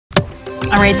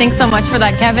All right, thanks so much for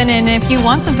that, Kevin. And if you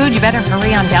want some food, you better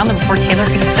hurry on down there before Taylor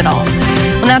eats it all.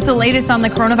 Well, that's the latest on the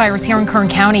coronavirus here in Kern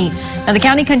County. Now, the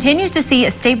county continues to see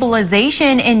a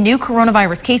stabilization in new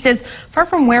coronavirus cases, far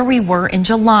from where we were in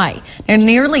July. And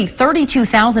nearly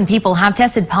 32,000 people have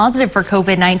tested positive for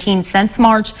COVID-19 since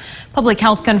March. Public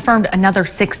Health confirmed another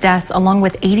 6 deaths, along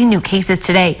with 80 new cases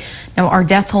today. Now, our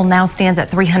death toll now stands at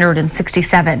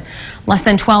 367. Less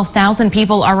than 12,000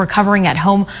 people are recovering at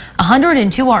home.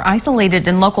 102 are isolated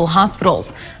in local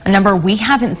hospitals, a number we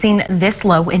haven't seen this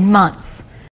low in months.